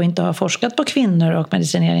man nu då inte har forskat på kvinnor och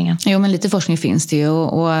medicineringen? Jo, men lite forskning finns det ju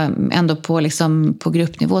och ändå på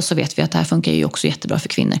gruppnivå så vet vi att det här funkar ju också jättebra för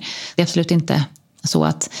kvinnor. Det är absolut inte så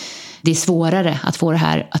att det är svårare att få det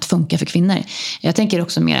här att funka för kvinnor. Jag tänker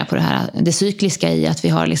också mer på det cykliska i att vi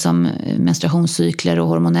har liksom menstruationscykler och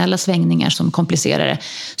hormonella svängningar som komplicerar det,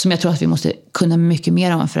 som jag tror att vi måste kunna mycket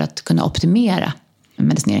mer om för att kunna optimera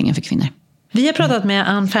medicineringen för kvinnor. Vi har pratat med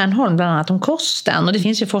Ann Fernholm bland annat om kosten, och det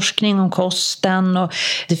finns ju forskning om kosten och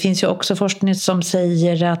det finns ju också forskning som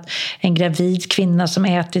säger att en gravid kvinna som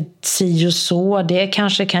ätit si och så, det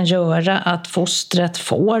kanske kan göra att fostret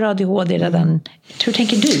får ADHD redan. Hur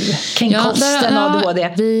tänker du kring kosten och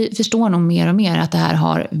ADHD? Vi förstår nog mer och mer att det här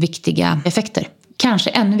har viktiga effekter. Kanske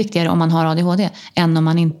ännu viktigare om man har ADHD än om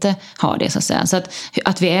man inte har det, så att säga. Så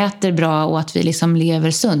att vi äter bra och att vi liksom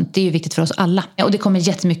lever sunt, det är ju viktigt för oss alla. Och det kommer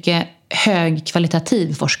jättemycket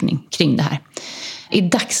högkvalitativ forskning kring det här. I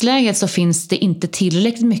dagsläget så finns det inte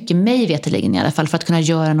tillräckligt mycket, mig veterligen i alla fall, för att kunna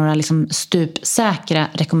göra några liksom stupsäkra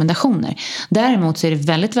rekommendationer. Däremot så är det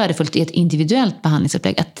väldigt värdefullt i ett individuellt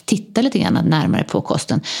behandlingsupplägg att titta lite grann närmare på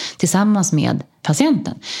kosten tillsammans med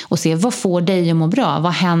patienten och se vad får dig att må bra.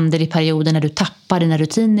 Vad händer i perioder när du tappar dina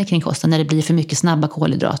rutiner kring kosten, när det blir för mycket snabba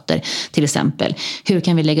kolhydrater till exempel. Hur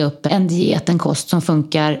kan vi lägga upp en diet, en kost som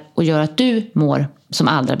funkar och gör att du mår som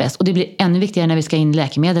allra bäst. Och det blir ännu viktigare när vi ska in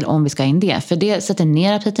läkemedel, om vi ska in det. För det sätter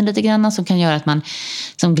ner aptiten lite grann, som kan göra att man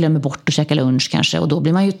som glömmer bort att käka lunch kanske. Och då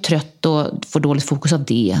blir man ju trött och får dåligt fokus av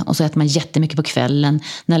det. Och så äter man jättemycket på kvällen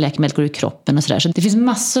när läkemedel går ur kroppen och sådär. Så det finns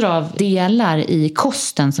massor av delar i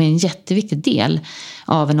kosten som är en jätteviktig del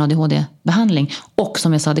av en ADHD-behandling. Och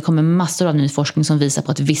som jag sa, det kommer massor av ny forskning som visar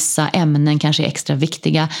på att vissa ämnen kanske är extra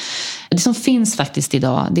viktiga. Det som finns faktiskt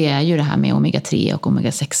idag, det är ju det här med omega-3 och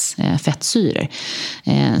omega-6 fettsyror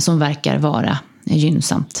som verkar vara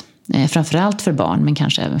gynnsamt. Framförallt för barn, men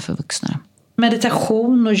kanske även för vuxna.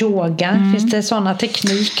 Meditation och yoga, finns det sådana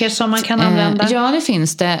tekniker som man kan använda? Ja, det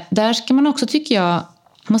finns det. Där ska man också, tycker jag,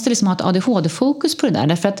 måste liksom ha ett ADHD-fokus på det där.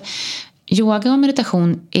 Därför att yoga och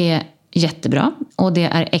meditation är jättebra och det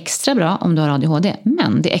är extra bra om du har ADHD,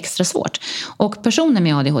 men det är extra svårt. Och personer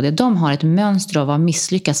med ADHD, de har ett mönster av att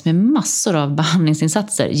misslyckas med massor av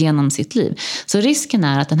behandlingsinsatser genom sitt liv. Så risken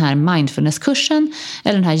är att den här mindfulness-kursen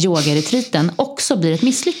eller den här yoga-retriten också blir ett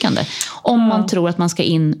misslyckande. Om man tror att man ska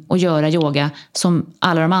in och göra yoga som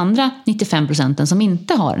alla de andra 95% som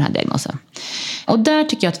inte har den här diagnosen. Och där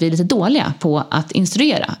tycker jag att vi är lite dåliga på att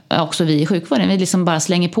instruera. Också vi i sjukvården. Vi liksom bara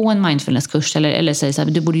slänger på en mindfulness-kurs eller säger så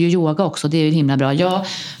här, du borde ju yoga också, det är ju himla bra. Jag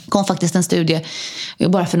kom faktiskt en studie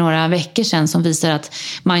bara för några veckor sedan som visar att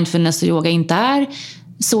mindfulness och yoga inte är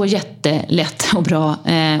så jättelätt och bra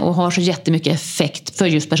och har så jättemycket effekt för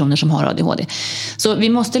just personer som har ADHD. Så vi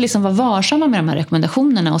måste liksom vara varsamma med de här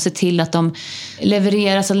rekommendationerna och se till att de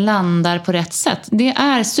levereras och landar på rätt sätt. Det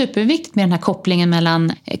är superviktigt med den här kopplingen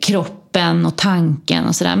mellan kroppen och tanken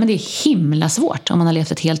och sådär, men det är himla svårt om man har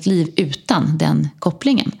levt ett helt liv utan den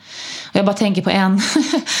kopplingen. Och jag bara tänker på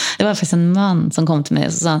det var faktiskt en man som kom till mig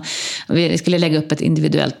och sa han, vi skulle lägga upp ett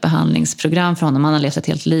individuellt behandlingsprogram för honom. Han har levt ett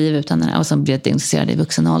helt liv utan den här, och så blev jag intresserad i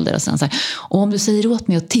vuxen ålder. Och sen så här, och om du säger åt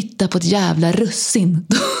mig att titta på ett jävla russin,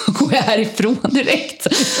 då går jag härifrån direkt.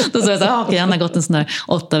 Då sa jag så här, okej, han har gått en sån här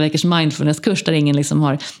 8 veckors mindfulnesskurs där ingen liksom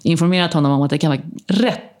har informerat honom om att det kan vara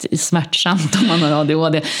rätt smärtsamt om man har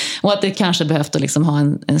ADHD. Och att det kanske behövt att liksom ha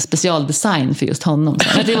en specialdesign för just honom.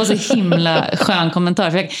 Men det var så himla skön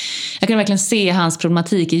kommentar. För jag kunde verkligen se hans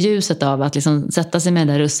problematik i ljuset av att liksom sätta sig med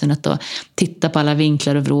det där russinet och titta på alla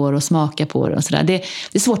vinklar och vrår och smaka på det och sådär. Det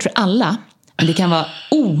är svårt för alla. Men det kan vara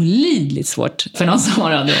olidligt svårt för någon som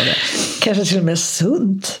har ADHD. Kanske till och med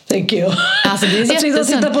sunt, tänker jag. Alltså det är jättesunt. Att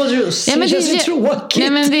titta på ett russ, det känns ju tråkigt. Nej,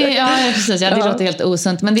 men precis. Det låter helt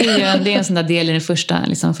osunt. Men det är en sån där del i den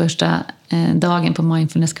första dagen på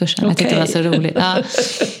mindfulnesskursen. Jag tyckte det var så roligt. Ja.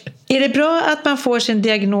 Är det bra att man får sin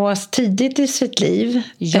diagnos tidigt i sitt liv?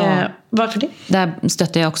 Ja. Varför det? Där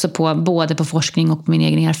stöter jag också på både på forskning och på min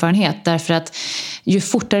egen erfarenhet. Därför att ju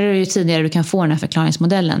fortare och ju tidigare du kan få den här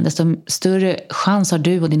förklaringsmodellen, desto större chans har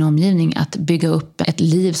du och din omgivning att bygga upp ett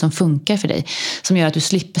liv som funkar för dig. Som gör att du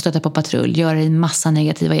slipper stöta på patrull, gör dig en massa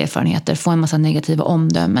negativa erfarenheter, få en massa negativa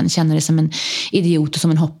omdömen, känner dig som en idiot och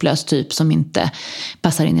som en hopplös typ som inte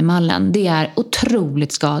passar in i mallen. Det är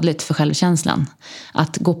otroligt skadligt för självkänslan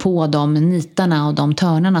att gå på de nitarna och de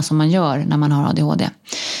törnarna som man gör när man har ADHD.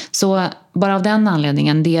 Så bara av den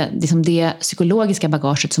anledningen, det psykologiska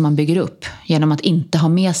bagaget som man bygger upp genom att inte ha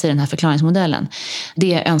med sig den här förklaringsmodellen,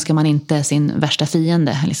 det önskar man inte sin värsta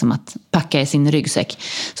fiende liksom att packa i sin ryggsäck.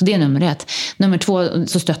 Så det är nummer 1. Nummer 2,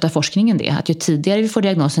 så stöttar forskningen det, att ju tidigare vi får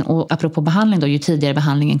diagnosen, och apropå behandling då, ju tidigare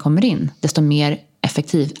behandlingen kommer in, desto mer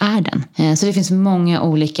effektiv är den. Så det finns många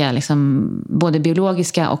olika liksom, både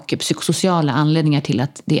biologiska och psykosociala anledningar till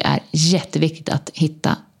att det är jätteviktigt att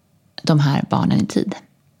hitta de här barnen i tid.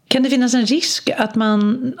 Kan det finnas en risk att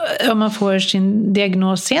man, om man får sin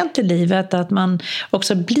diagnos sent i livet, att man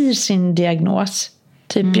också blir sin diagnos?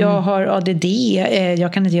 Typ, jag har ADD,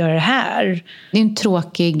 jag kan inte göra det här. Det är en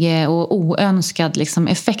tråkig och oönskad liksom,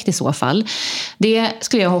 effekt i så fall. Det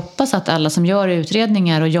skulle jag hoppas att alla som gör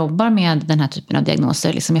utredningar och jobbar med den här typen av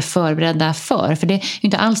diagnoser liksom är förberedda för. För det är ju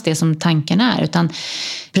inte alls det som tanken är. Utan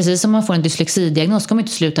precis som man får en dyslexidiagnos ska man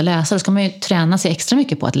inte sluta läsa. Då ska man ju träna sig extra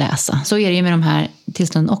mycket på att läsa. Så är det ju med de här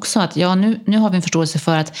tillstånden också. Att nu har vi en förståelse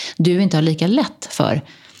för att du inte har lika lätt för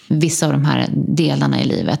vissa av de här delarna i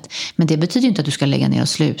livet. Men det betyder inte att du ska lägga ner och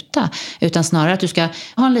sluta. Utan snarare att du ska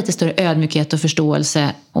ha en lite större ödmjukhet och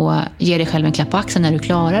förståelse och ge dig själv en klapp på axeln när du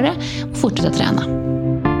klarar det och fortsätta träna.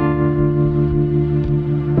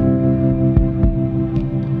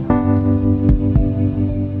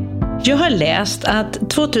 Jag har läst att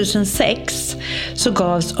 2006 så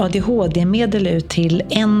gavs ADHD-medel ut till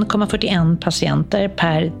 1,41 patienter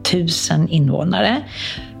per 1000 invånare.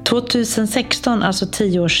 2016, alltså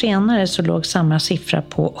 10 år senare, så låg samma siffra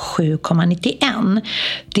på 7,91.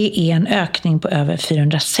 Det är en ökning på över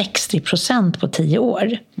 460% på 10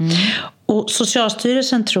 år. Och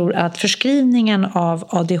Socialstyrelsen tror att förskrivningen av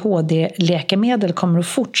ADHD-läkemedel kommer att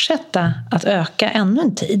fortsätta att öka ännu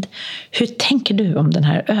en tid. Hur tänker du om den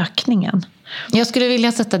här ökningen? Jag skulle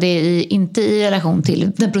vilja sätta det inte i relation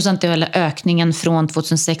till den procentuella ökningen från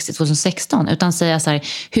 2006 till 2016, utan säga så här,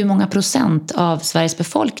 hur många procent av Sveriges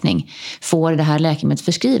befolkning får det här läkemedlet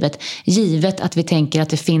förskrivet, givet att vi tänker att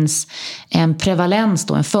det finns en prevalens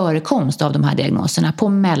då, en förekomst av de här diagnoserna på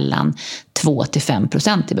mellan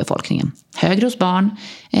 2-5% i befolkningen. Högre hos barn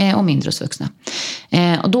och mindre hos vuxna.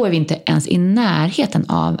 Och då är vi inte ens i närheten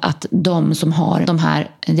av att de som har de här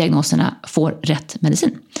diagnoserna får rätt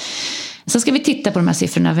medicin. Sen ska vi titta på de här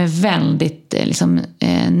siffrorna med väldigt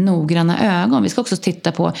noggranna ögon. Vi ska också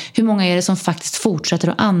titta på hur många är det som faktiskt fortsätter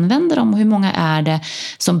att använda dem och hur många är det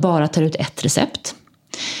som bara tar ut ett recept.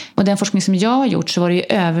 Och den forskning som jag har gjort, så var det ju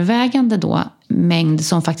övervägande då mängd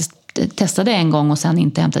som faktiskt testade en gång och sen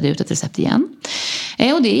inte hämtade ut ett recept igen.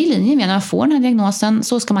 Och det är i linje med när man får den här diagnosen,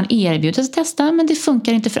 så ska man erbjuda sig testa, men det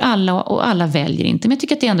funkar inte för alla och alla väljer inte. Men jag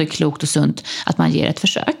tycker att det ändå är klokt och sunt att man ger ett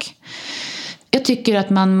försök. Jag tycker att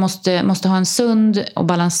man måste ha en sund och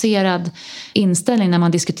balanserad inställning när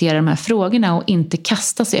man diskuterar de här frågorna och inte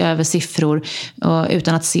kasta sig över siffror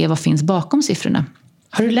utan att se vad finns bakom siffrorna.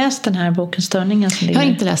 Har du läst den här boken Störningen? Jag har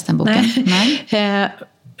inte läst den boken. Nej.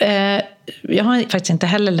 Jag har faktiskt inte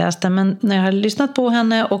heller läst den, men när jag har lyssnat på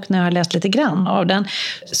henne och när jag har läst lite grann av den,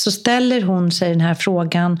 så ställer hon sig den här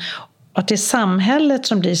frågan att det är samhället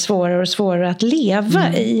som blir svårare och svårare att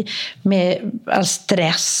leva i, med all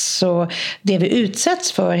stress och det vi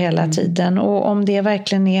utsätts för hela tiden, och om det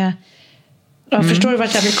verkligen är Jag förstår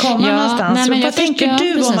vart jag vill komma någonstans. Vad tänker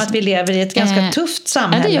du om att vi lever i ett ganska tufft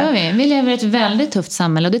samhälle? Ja, det gör vi. Vi lever i ett väldigt tufft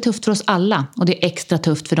samhälle och det är tufft för oss alla. Och det är extra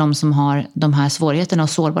tufft för de som har de här svårigheterna och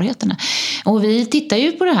sårbarheterna. Och vi tittar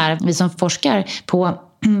ju på det här, vi som forskar på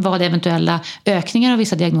vad eventuella ökningar av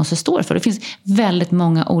vissa diagnoser står för. Det finns väldigt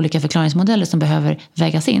många olika förklaringsmodeller som behöver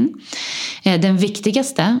vägas in. Den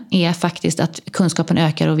viktigaste är faktiskt att kunskapen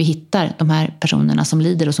ökar och vi hittar de här personerna som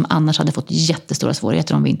lider och som annars hade fått jättestora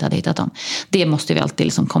svårigheter om vi inte hade hittat dem. Det måste vi alltid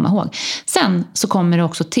liksom komma ihåg. Sen så kommer det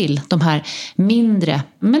också till de här mindre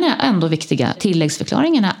men ändå viktiga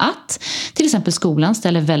tilläggsförklaringarna att till exempel skolan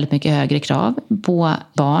ställer väldigt mycket högre krav på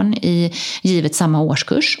barn i givet samma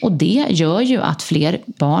årskurs och det gör ju att fler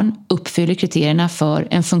barn uppfyller kriterierna för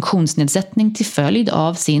en funktionsnedsättning till följd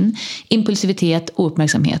av sin impulsivitet,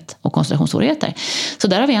 ouppmärksamhet och koncentrationssvårigheter. Så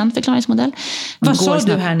där har vi en förklaringsmodell. Vad sa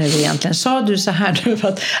du här nu egentligen? Sa du så här nu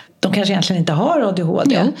att de kanske egentligen inte har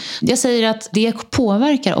ADHD? Jo, jag säger att det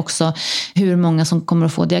påverkar också hur många som kommer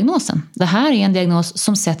att få diagnosen. Det här är en diagnos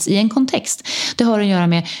som sätts i en kontext. Det har att göra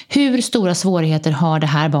med hur stora svårigheter har det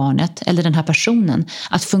här barnet eller den här personen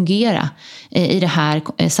att fungera i det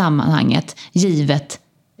här sammanhanget givet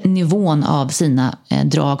nivån av sina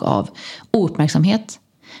drag av ouppmärksamhet,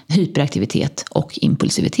 hyperaktivitet och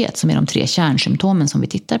impulsivitet som är de 3 kärnsymptomen som vi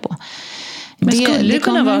tittar på. Men skulle det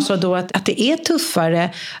kunna vara så då att det är tuffare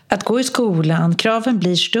att gå i skolan, kraven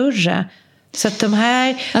blir större? Så att de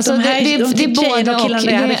här tjejerna och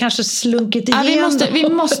killarna hade kanske slunkit igen. Vi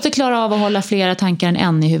måste klara av att hålla flera tankar än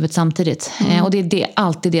en i huvudet samtidigt. Och det är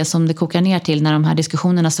alltid det som det kokar ner till när de här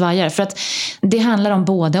diskussionerna svajar. För att det handlar om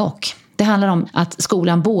både och. Det handlar om att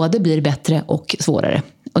skolan både blir bättre och svårare.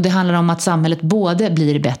 Och det handlar om att samhället både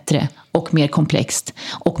blir bättre och mer komplext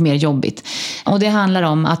och mer jobbigt. Och det handlar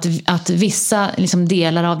om att vissa liksom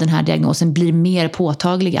delar av den här diagnosen blir mer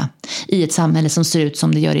påtagliga i ett samhälle som ser ut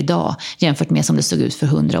som det gör idag jämfört med som det såg ut för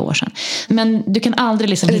 100 år sedan. Men du kan aldrig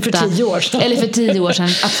liksom eller för 10 år sedan. Eller för 10 år sedan,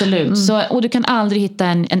 absolut. Och du kan aldrig hitta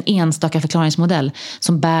en enstaka förklaringsmodell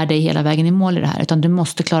som bär dig hela vägen i mål i det här. Utan du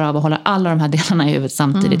måste klara av att hålla alla de här delarna i huvudet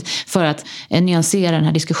samtidigt för att nyansera den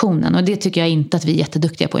här diskussionen. Och det tycker jag inte att vi är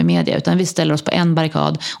jätteduktiga på i media. Utan vi ställer oss på en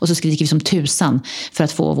barrikad och så skriker vi som tusan för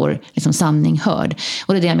att få vår liksom, sanning hörd.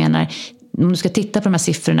 Och det är det jag menar. Om du ska titta på de här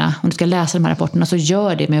siffrorna, om du ska läsa de här rapporterna så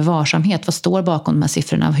gör det med varsamhet. Vad står bakom de här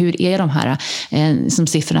siffrorna? Hur är de här som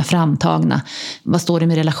siffrorna framtagna? Vad står det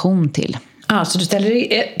med relation till? Så du ställer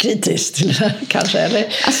dig kritiskt till det här, kanske? Eller?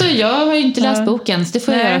 Alltså jag har ju inte läst boken, så det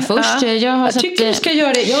får jag göra först. Jag tycker du ska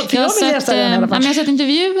göra det. Jag vill läsa den i alla fall. Jag har sett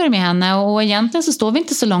intervjuer med henne och egentligen så står vi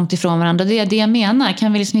inte så långt ifrån varandra. Det är det jag menar.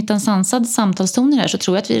 Kan vi liksom hitta en sansad samtalston här så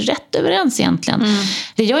tror jag att vi är rätt överens egentligen.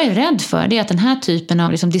 Det jag är rädd för det är att den här typen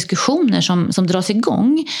av liksom diskussioner som dras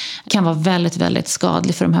igång kan vara väldigt, väldigt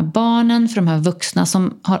skadlig för de här barnen, för de här vuxna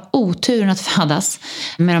som har oturen att födas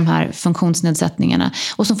med de här funktionsnedsättningarna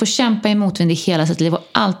och som får kämpa emot i hela sitt liv och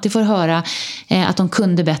alltid får höra att de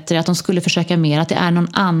kunde bättre, att de skulle försöka mer, att det är någon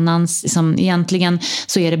annans, liksom, egentligen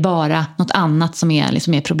så är det bara något annat som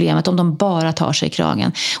är problemet, om de bara tar sig i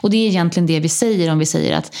kragen. Och det är egentligen det vi säger om vi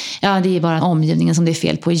säger att det är bara omgivningen som det är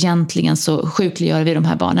fel på, egentligen så sjukliggör vi de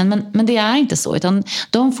här barnen, men det är inte så, utan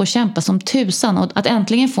de får kämpa som tusan och att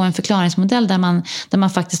äntligen få en förklaringsmodell där man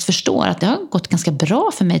faktiskt förstår att det har gått ganska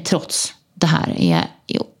bra för mig trots det här är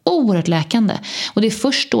oerhört läkande. Och det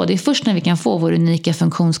är först när vi kan få vår unika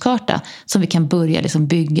funktionskarta som vi kan börja liksom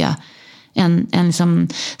bygga en liksom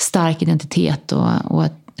stark identitet och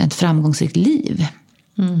ett framgångsrikt liv.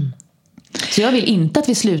 Så jag vill inte att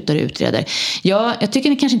vi slutar utreda. Jag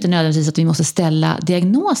tycker kanske inte nödvändigtvis att vi måste ställa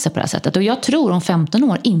diagnoser på det här sättet. Och jag tror om 15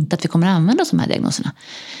 år inte att vi kommer att använda de här diagnoserna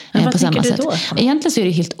på samma sätt. Då? Egentligen så är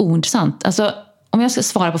det helt ointressant. Alltså, om jag ska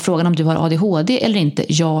svara på frågan om du har ADHD eller inte,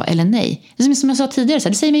 ja eller nej. Som jag sa tidigare,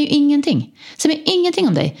 det säger mig ju ingenting. Det säger mig ingenting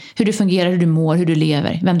om dig. Hur du fungerar, hur du mår, hur du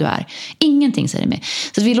lever, vem du är. Ingenting säger det mig.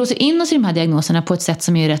 Så att vi låser in oss i de här diagnoserna på ett sätt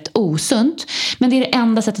som är rätt osunt. Men det är det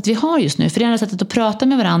enda sättet vi har just nu. För det är det enda sättet att prata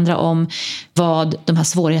med varandra om vad de här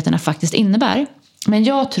svårigheterna faktiskt innebär. Men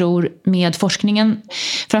jag tror med forskningen,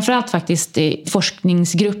 framförallt faktiskt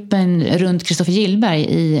forskningsgruppen runt Kristoffer Gillberg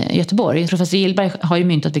i Göteborg. Professor Gillberg har ju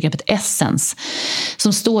myntat begreppet essens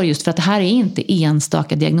som står just för att det här är inte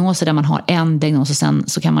enstaka diagnoser där man har en diagnos och sen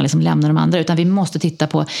så kan man liksom lämna de andra, utan vi måste titta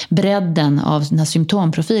på bredden av den här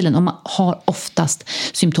symptomprofilen och man har oftast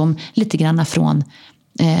symptom lite grann från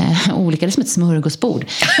olika, det är som ett smörgåsbord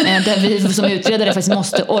där vi som utredare faktiskt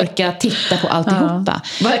måste orka titta på alltihopa.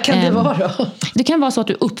 Vad kan det vara då? Det kan vara så att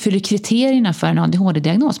du uppfyller kriterierna för en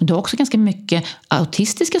ADHD-diagnos, men du har också ganska mycket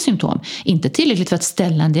autistiska symptom. Inte tillräckligt för att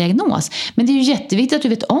ställa en diagnos, men det är ju jätteviktigt att du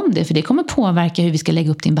vet om det, för det kommer påverka hur vi ska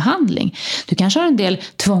lägga upp din behandling. Du kanske har en del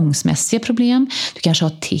tvångsmässiga problem, du kanske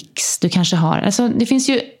har tics, du kanske har, alltså det finns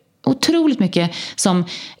ju otroligt mycket som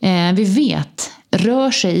vi vet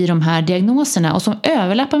rör sig i de här diagnoserna och som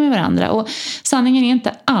överlappar med varandra. Och sanningen är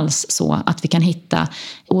inte alls så att vi kan hitta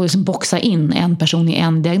och liksom boxa in en person i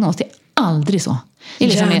en diagnos. Det är aldrig så.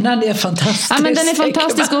 Hjärnan är fantastisk. Ja, men den är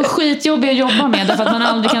fantastisk och skitjobbig att jobba med, därför att man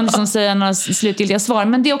aldrig kan liksom säga några slutgiltiga svar.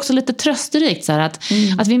 Men det är också lite trösterikt så här,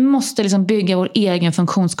 att vi måste liksom bygga vår egen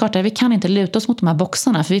funktionskarta. Vi kan inte luta oss mot de här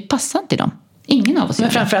boxarna, för vi passar inte i dem. Ingen av oss.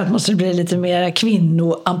 Men framförallt måste det bli lite mer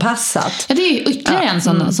kvinnoanpassat. Ja, det är ytterligare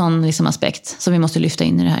en sån liksom aspekt som vi måste lyfta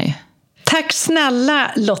in i det här. Tack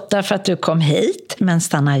snälla Lotta för att du kom hit, men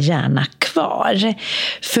stanna gärna kvar.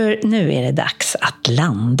 För nu är det dags att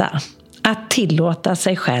landa. Att tillåta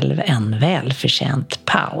sig själv en välförtjänt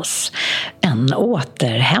paus. En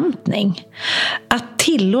återhämtning. Att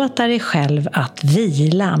tillåta dig själv att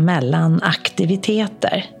vila mellan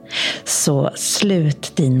aktiviteter. Så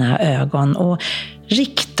slut dina ögon och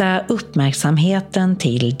rikta uppmärksamheten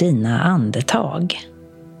till dina andetag.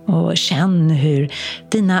 Och känn hur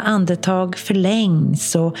dina andetag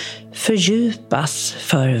förlängs och fördjupas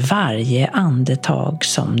för varje andetag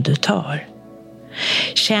som du tar.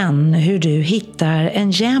 Känn hur du hittar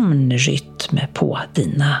en jämn rytm på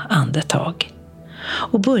dina andetag.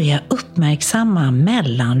 Och börja uppmärksamma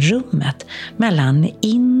mellanrummet mellan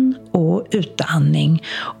in- och utandning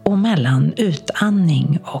och mellan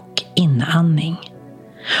utandning och inandning.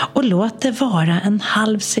 Och låt det vara en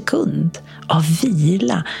halv sekund av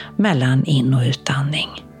vila mellan in- och utandning.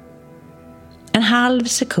 En halv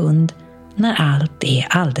sekund när allt är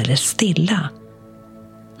alldeles stilla.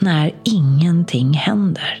 När ingenting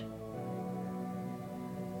händer.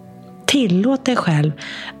 Tillåt dig själv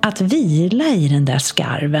att vila i den där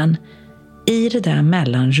skarven, i det där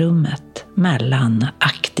mellanrummet mellan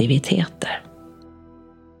aktiviteter.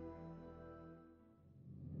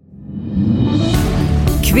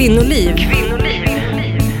 Kvinnoliv.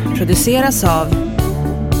 Produceras av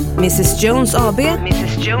Mrs Jones AB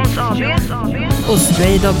och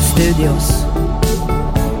Stray Dog Studios.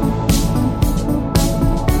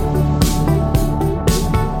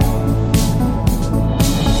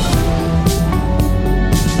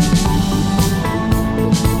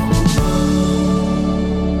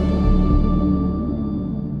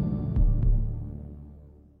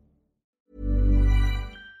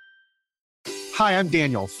 Hi, I'm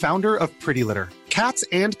Daniel, founder of Pretty Litter. Cats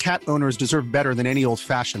and cat owners deserve better than any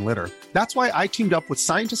old-fashioned litter. That's why I teamed up with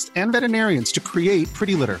scientists and veterinarians to create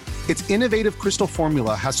Pretty Litter. Its innovative crystal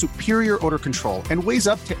formula has superior odor control and weighs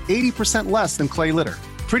up to 80% less than clay litter.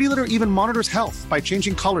 Pretty Litter even monitors health by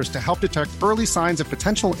changing colors to help detect early signs of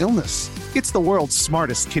potential illness. It's the world's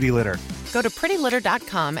smartest kitty litter. Go to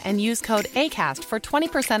prettylitter.com and use code ACAST for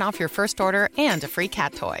 20% off your first order and a free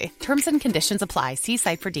cat toy. Terms and conditions apply. See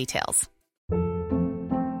site for details.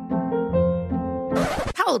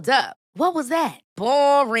 Hold up. What was that?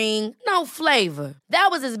 Boring. No flavor. That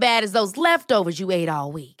was as bad as those leftovers you ate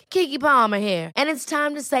all week. Keke Palmer here, and it's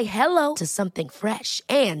time to say hello to something fresh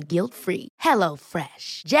and guilt-free. Hello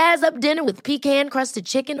Fresh. Jazz up dinner with pecan-crusted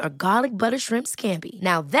chicken or garlic butter shrimp scampi.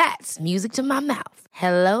 Now that's music to my mouth.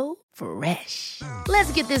 Hello Fresh.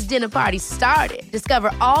 Let's get this dinner party started.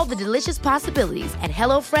 Discover all the delicious possibilities at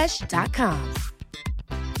hellofresh.com.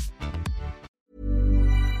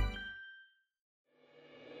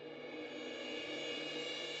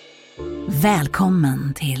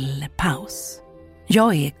 Välkommen till paus.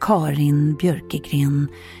 Jag är Karin Björkegren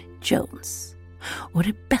Jones. Och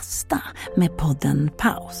det bästa med podden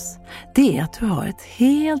Paus, det är att du har ett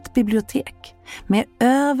helt bibliotek med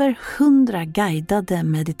över 100 guidade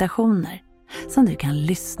meditationer som du kan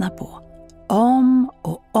lyssna på om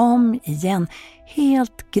och om igen,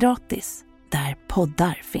 helt gratis, där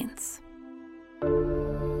poddar finns.